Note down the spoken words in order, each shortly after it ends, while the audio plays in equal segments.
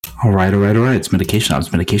All right. It's medication time.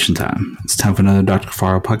 It's medication time. It's time for another Dr.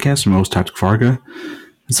 Fargo podcast. I'm your host, Dr. Fargo.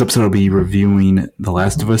 This episode, I'll be reviewing The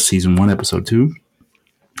Last of Us, Season 1, Episode 2.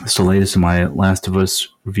 It's the latest in my Last of Us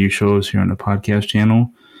review shows here on the podcast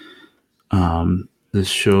channel. This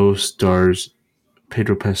show stars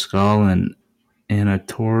Pedro Pascal and Anna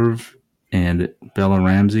Torv and Bella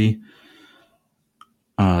Ramsey.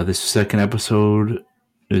 This second episode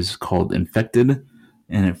is called Infected,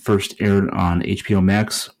 and it first aired on HBO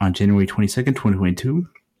Max on January 22nd, 2022.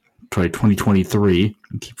 Sorry, 2023.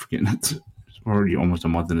 I keep forgetting it's already almost a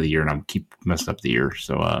month into the year, and I keep messing up the year.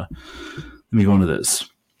 So let me go into this.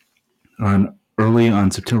 Early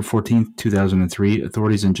on September 14th, 2003,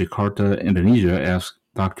 authorities in Jakarta, Indonesia, asked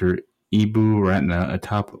Dr. Ibu Ratna, a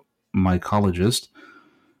top mycologist,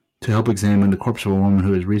 to help examine the corpse of a woman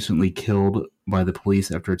who was recently killed by the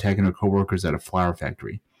police after attacking her co-workers at a flower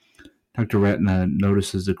factory. Dr. Ratna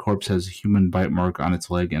notices the corpse has a human bite mark on its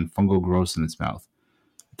leg and fungal growths in its mouth.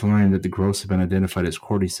 After learning that the growths have been identified as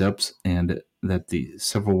cordyceps and that the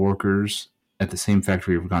several workers at the same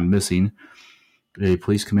factory have gone missing, a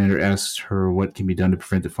police commander asks her what can be done to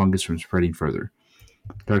prevent the fungus from spreading further.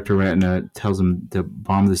 Dr. Ratna tells him to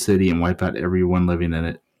bomb the city and wipe out everyone living in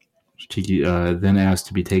it. She then asks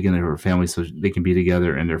to be taken to her family so they can be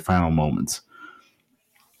together in their final moments.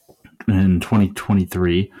 In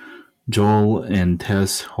 2023, Joel and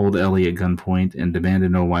Tess hold Ellie at gunpoint and demand to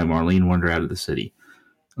know why Marlene wandered out of the city.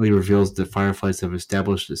 Ellie reveals that Fireflies have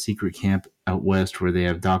established a secret camp out west where they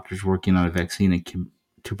have doctors working on a vaccine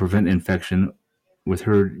to prevent infection, with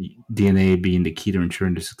her DNA being the key to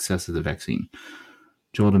ensuring the success of the vaccine.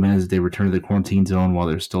 Joel demands that they return to the quarantine zone while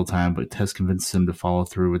there's still time, but Tess convinces him to follow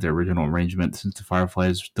through with their original arrangement since the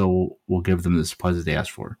Fireflies still will give them the supplies that they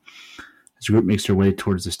asked for. As the group makes their way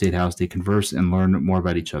towards the State House, they converse and learn more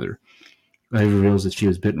about each other. Ellie reveals that she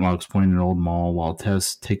was bitten while exploring an old mall, while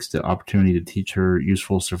Tess takes the opportunity to teach her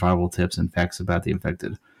useful survival tips and facts about the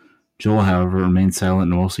infected. Joel, however, remains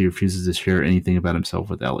silent and mostly refuses to share anything about himself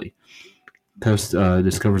with Ellie. Tess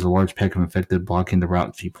discovers a large pack of infected blocking the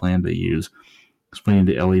route she planned to use, explaining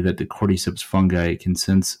to Ellie that the cordyceps fungi can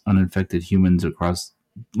sense uninfected humans across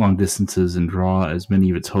long distances and draw as many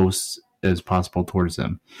of its hosts as possible towards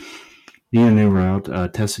them. Needing a new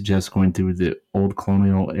route, Tess suggests going through the old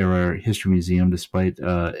colonial-era history museum, despite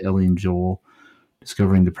Ellie and Joel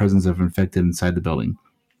discovering the presence of infected inside the building.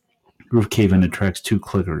 The roof cave-in attracts two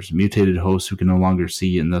clickers, mutated hosts who can no longer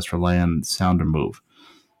see and thus rely on sound to move.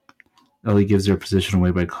 Ellie gives their position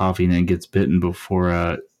away by coughing and gets bitten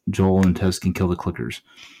before Joel and Tess can kill the clickers.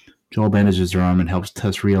 Joel bandages her arm and helps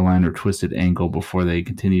Tess realign her twisted ankle before they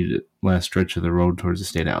continue the last stretch of the road towards the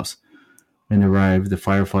State House. When they arrive, the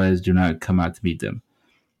Fireflies do not come out to meet them.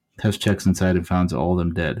 Tess checks inside and finds all of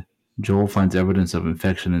them dead. Joel finds evidence of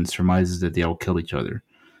infection and surmises that they all killed each other.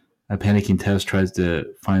 A panicking Tess tries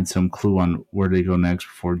to find some clue on where they go next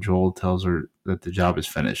before Joel tells her that the job is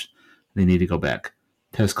finished. They need to go back.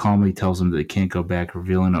 Tess calmly tells them that they can't go back,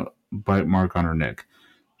 revealing a bite mark on her neck.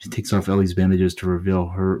 She takes off Ellie's bandages to reveal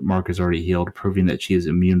her mark is already healed, proving that she is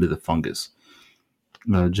immune to the fungus.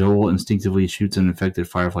 Joel instinctively shoots an infected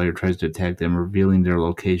Firefly who tries to attack them, revealing their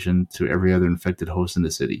location to every other infected host in the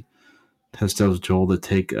city. Tess tells Joel to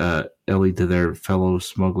take Ellie to their fellow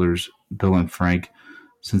smugglers, Bill and Frank,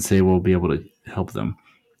 since they will be able to help them.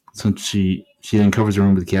 Since she then covers the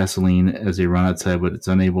room with gasoline as they run outside, but it's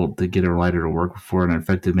unable to get her lighter to work before an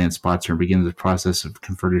infected man spots her and begins the process of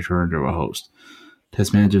converting her into a host.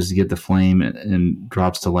 Tess manages to get the flame and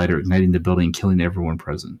drops the lighter, igniting the building, killing everyone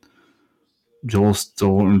present. Joel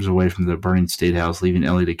storms away from the burning State House, leaving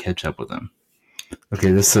Ellie to catch up with him.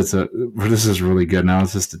 Okay, this is really good. Now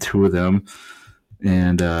it's just the two of them,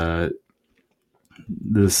 and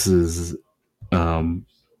this is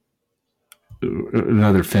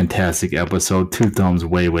another fantastic episode. 2 thumbs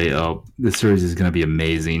way up. This series is going to be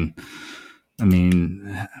amazing. I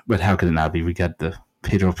mean, but how could it not be? We got the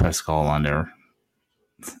Pedro Pascal on there.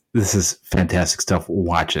 This is fantastic stuff.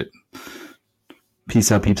 Watch it.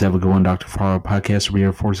 Peace out, peeps. Have a good one. Dr. Fargo podcast. We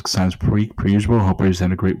are 4-6 times per week, per usual. Hope everybody's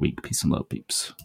having a great week. Peace and love, peeps.